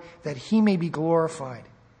Lord, that He may be glorified.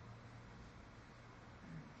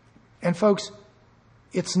 And folks,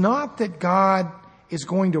 it's not that God is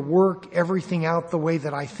going to work everything out the way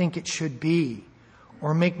that I think it should be,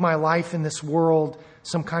 or make my life in this world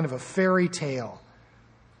some kind of a fairy tale.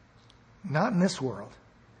 Not in this world.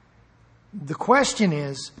 The question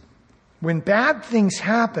is, when bad things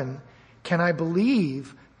happen, can I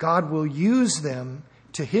believe God will use them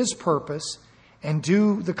to His purpose and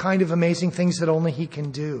do the kind of amazing things that only He can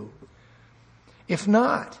do? If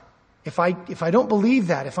not, if I don't believe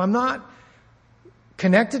that, if I'm not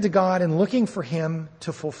connected to God and looking for Him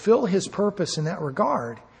to fulfill His purpose in that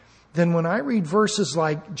regard, then when I read verses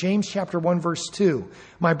like James chapter 1 verse 2,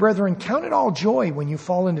 my brethren, count it all joy when you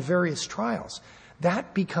fall into various trials,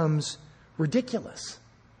 that becomes ridiculous.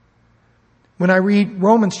 When I read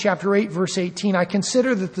Romans chapter 8 verse 18, I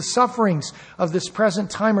consider that the sufferings of this present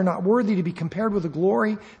time are not worthy to be compared with the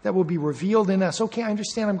glory that will be revealed in us. Okay, I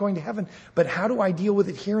understand I'm going to heaven, but how do I deal with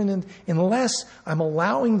it here and then unless I'm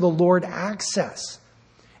allowing the Lord access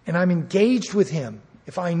and I'm engaged with Him?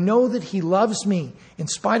 If I know that He loves me in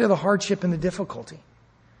spite of the hardship and the difficulty.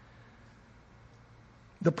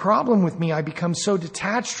 The problem with me, I become so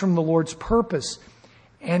detached from the Lord's purpose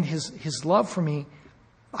and His love for me,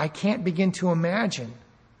 I can't begin to imagine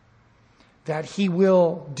that He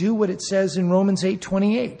will do what it says in Romans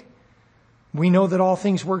 8:28. We know that all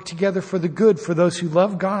things work together for the good for those who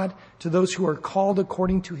love God, to those who are called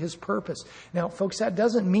according to His purpose. Now, folks, that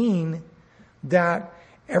doesn't mean that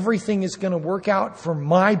everything is going to work out for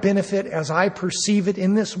my benefit as I perceive it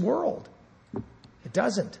in this world. It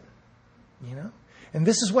doesn't, And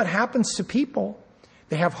this is what happens to people.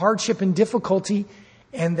 They have hardship and difficulty,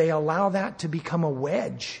 and they allow that to become a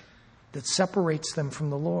wedge that separates them from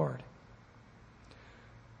the Lord.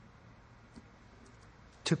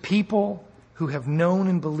 To people who have known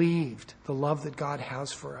and believed the love that God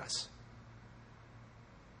has for us,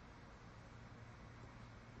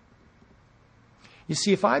 you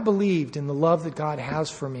see, if I believed in the love that God has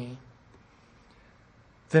for me,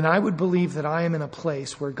 then I would believe that I am in a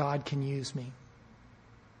place where God can use me,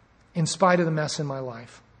 in spite of the mess in my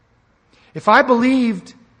life. If I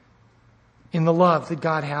believed in the love that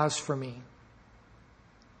God has for me,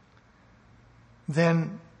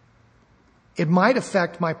 then it might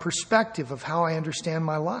affect my perspective of how I understand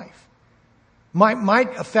my life.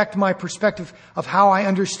 Might affect my perspective of how I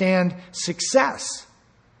understand success.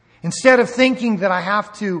 Instead of thinking that I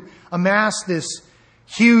have to amass this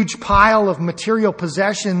huge pile of material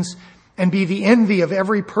possessions and be the envy of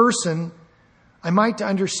every person, I might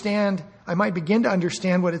begin to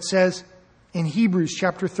understand what it says in Hebrews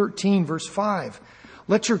chapter 13, verse 5.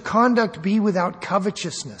 Let your conduct be without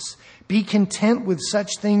covetousness. Be content with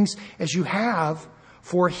such things as you have,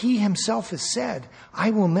 for He Himself has said,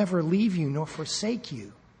 I will never leave you nor forsake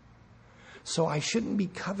you. So I shouldn't be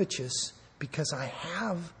covetous because I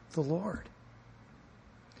have the Lord.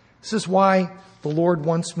 This is why the Lord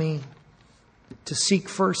wants me to seek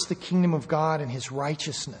first the kingdom of God and His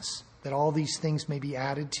righteousness, that all these things may be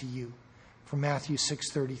added to you. From Matthew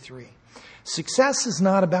 6:33. Success is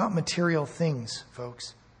not about material things,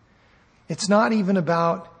 folks. It's not even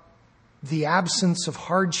about the absence of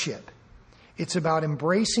hardship. It's about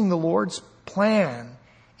embracing the Lord's plan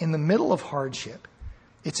in the middle of hardship.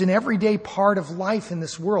 It's an everyday part of life in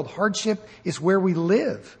this world. Hardship is where we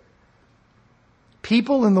live.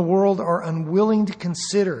 People in the world are unwilling to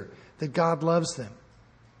consider that God loves them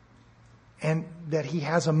and that He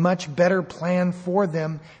has a much better plan for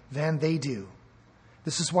them than they do.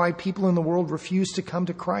 This is why people in the world refuse to come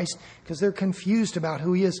to Christ, because they're confused about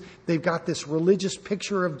who He is. They've got this religious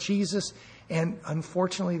picture of Jesus, and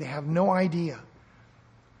unfortunately they have no idea.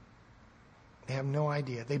 They have no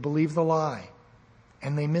idea. They believe the lie,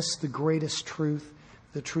 and they miss the greatest truth,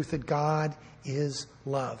 the truth that God is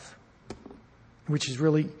love, which is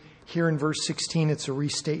really, here in verse 16, it's a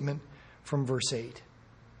restatement from verse 8.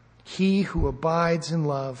 He who abides in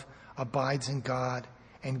love abides in God,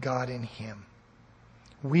 and God in him.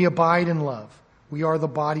 We abide in love. We are the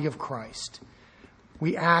body of Christ.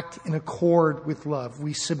 We act in accord with love.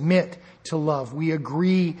 We submit to love. We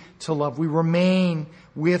agree to love. We remain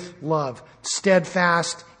with love,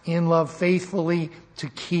 steadfast in love, faithfully to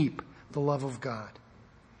keep the love of God.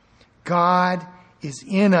 God is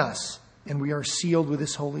in us, and we are sealed with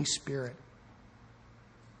His Holy Spirit.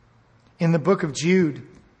 In the book of Jude,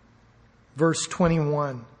 verse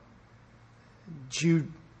 21,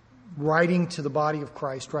 Jude writing to the body of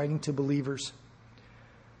Christ, writing to believers,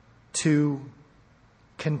 to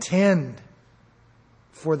contend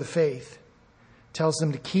for the faith, tells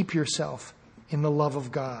them to keep yourself in the love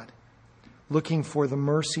of God, looking for the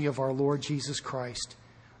mercy of our Lord Jesus Christ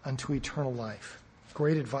unto eternal life.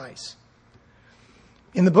 Great advice.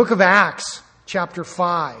 In the book of Acts, chapter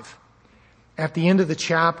 5, at the end of the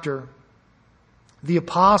chapter, the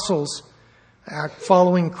apostles,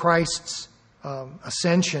 following Christ's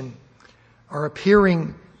ascension, are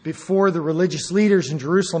appearing before the religious leaders in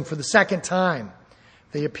Jerusalem for the second time.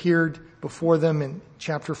 They appeared before them in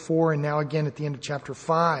chapter 4 and now again at the end of chapter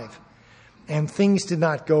 5. And things did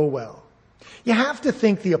not go well. You have to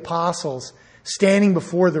think the apostles standing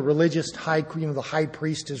before the religious the high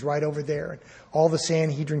priest is right over there, and all the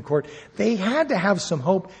Sanhedrin court, they had to have some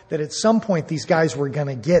hope that at some point these guys were going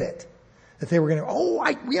to get it. That they were going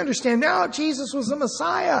to, we understand now Jesus was the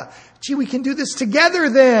Messiah. Gee, we can do this together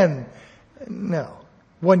then. No,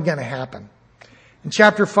 wasn't going to happen. In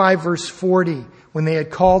chapter 5, verse 40, when they had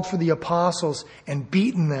called for the apostles and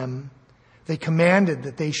beaten them, they commanded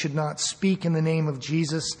that they should not speak in the name of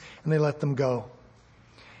Jesus, and they let them go.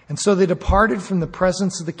 And so they departed from the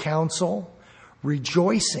presence of the council,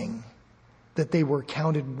 rejoicing that they were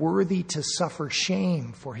counted worthy to suffer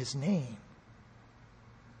shame for his name.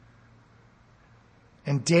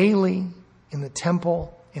 And daily in the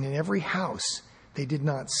temple and in every house, they did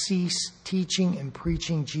not cease teaching and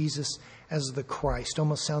preaching Jesus as the Christ.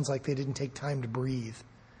 Almost sounds like they didn't take time to breathe.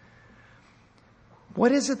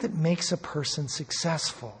 What is it that makes a person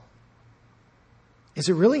successful? Is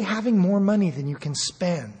it really having more money than you can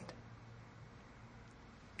spend?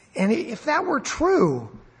 And if that were true,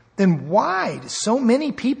 then why do so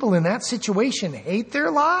many people in that situation hate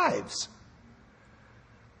their lives?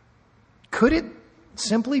 Could it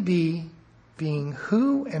simply be being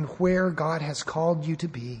who and where God has called you to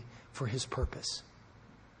be for his purpose?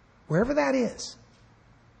 Wherever that is.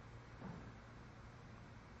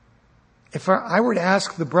 If I were to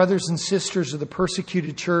ask the brothers and sisters of the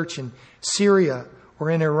persecuted church in Syria or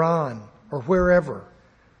in Iran or wherever,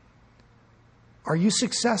 are you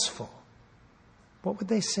successful? What would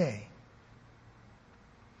they say?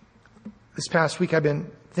 This past week I've been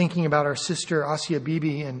thinking about our sister Asia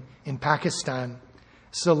Bibi in Pakistan.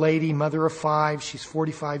 This is a lady, mother of 5. She's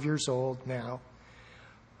 45 years old now.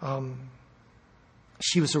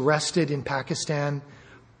 She was arrested in Pakistan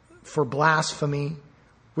for blasphemy,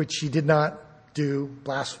 which she did not do,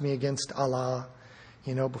 blasphemy against Allah,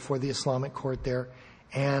 before the Islamic court there.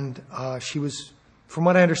 And she was, from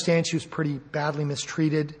what I understand, she was pretty badly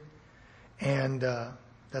mistreated. And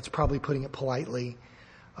that's probably putting it politely.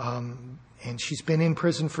 And she's been in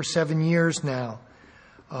prison for 7 years now.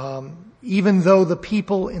 Even though the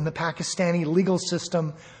people in the Pakistani legal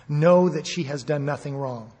system know that she has done nothing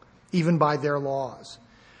wrong, even by their laws.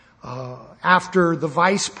 After the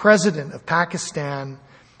vice president of Pakistan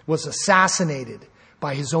was assassinated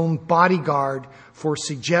by his own bodyguard for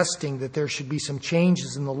suggesting that there should be some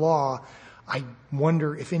changes in the law, I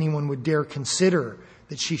wonder if anyone would dare consider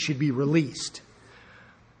that she should be released.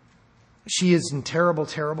 She is in terrible,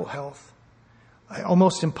 terrible health.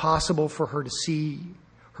 Almost impossible for her to see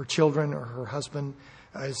her children or her husband,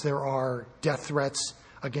 as there are death threats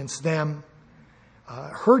against them.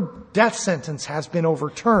 Her death sentence has been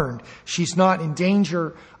overturned. She's not in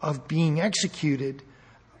danger of being executed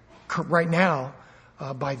right now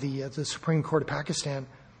by the Supreme Court of Pakistan.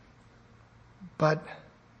 But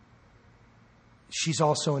she's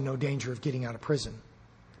also in no danger of getting out of prison.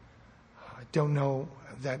 I don't know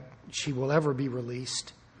that she will ever be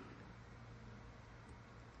released.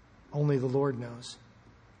 Only the Lord knows.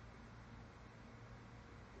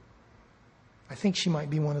 I think she might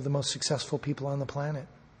be one of the most successful people on the planet.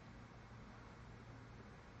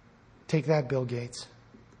 Take that, Bill Gates.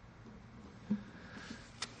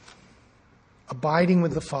 Abiding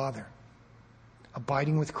with the Father,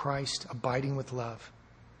 abiding with Christ, abiding with love.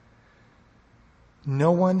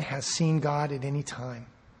 No one has seen God at any time.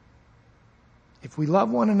 If we love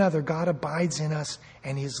one another, God abides in us,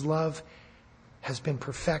 and his love has been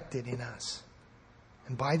perfected in us.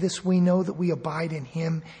 And by this we know that we abide in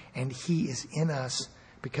him and he is in us,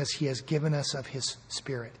 because he has given us of his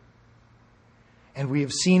Spirit. And we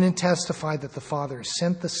have seen and testified that the Father has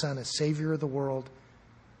sent the Son as Savior of the world.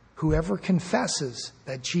 Whoever confesses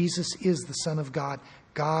that Jesus is the Son of God,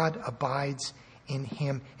 God abides in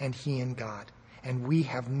him and he in God. And we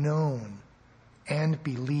have known and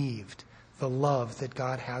believed the love that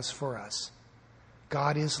God has for us.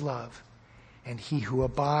 God is love. And he who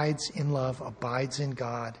abides in love abides in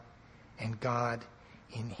God, and God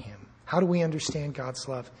in him. How do we understand God's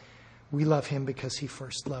love? We love him because he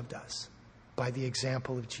first loved us by the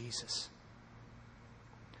example of Jesus.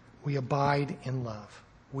 We abide in love.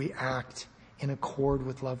 We act in accord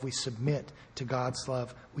with love. We submit to God's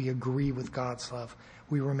love. We agree with God's love.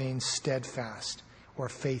 We remain steadfast or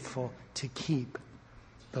faithful to keep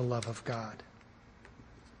the love of God.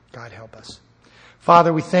 God help us.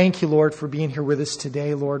 Father, we thank you, Lord, for being here with us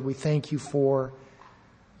today. Lord, we thank you for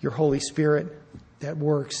your Holy Spirit that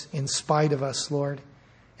works in spite of us, Lord,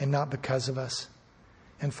 and not because of us.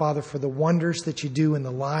 And Father, for the wonders that you do in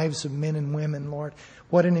the lives of men and women, Lord,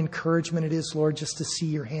 what an encouragement it is, Lord, just to see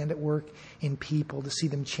your hand at work in people, to see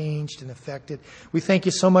them changed and affected. We thank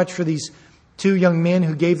you so much for these 2 young men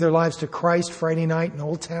who gave their lives to Christ Friday night in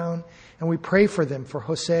Old Town. And we pray for them, for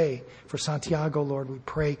Jose, for Santiago, Lord. We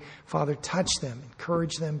pray, Father, touch them,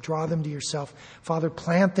 encourage them, draw them to yourself. Father,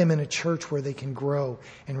 plant them in a church where they can grow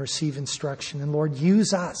and receive instruction. And Lord,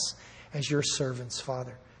 use us as your servants,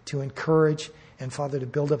 Father, to encourage and, Father, to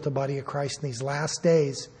build up the body of Christ in these last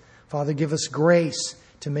days. Father, give us grace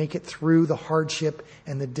to make it through the hardship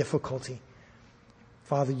and the difficulty.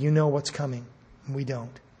 Father, you know what's coming, and we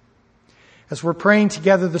don't. As we're praying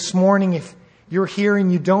together this morning, if you're here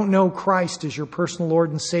and you don't know Christ as your personal Lord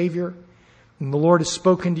and Savior, and the Lord has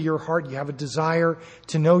spoken to your heart, you have a desire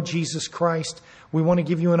to know Jesus Christ, we want to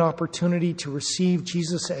give you an opportunity to receive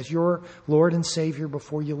Jesus as your Lord and Savior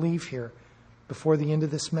before you leave here, before the end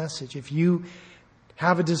of this message. If you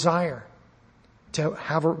have a desire to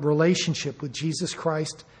have a relationship with Jesus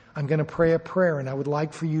Christ, I'm going to pray a prayer, and I would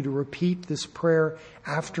like for you to repeat this prayer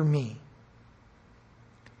after me.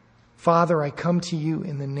 Father, I come to you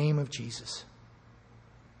in the name of Jesus.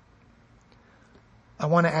 I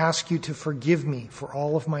want to ask you to forgive me for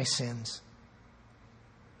all of my sins.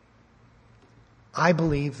 I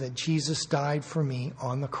believe that Jesus died for me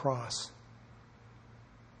on the cross.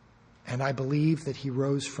 And I believe that he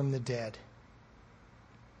rose from the dead.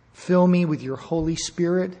 Fill me with your Holy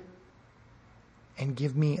Spirit and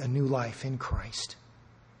give me a new life in Christ.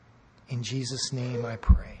 In Jesus' name I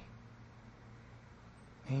pray.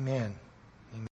 Amen.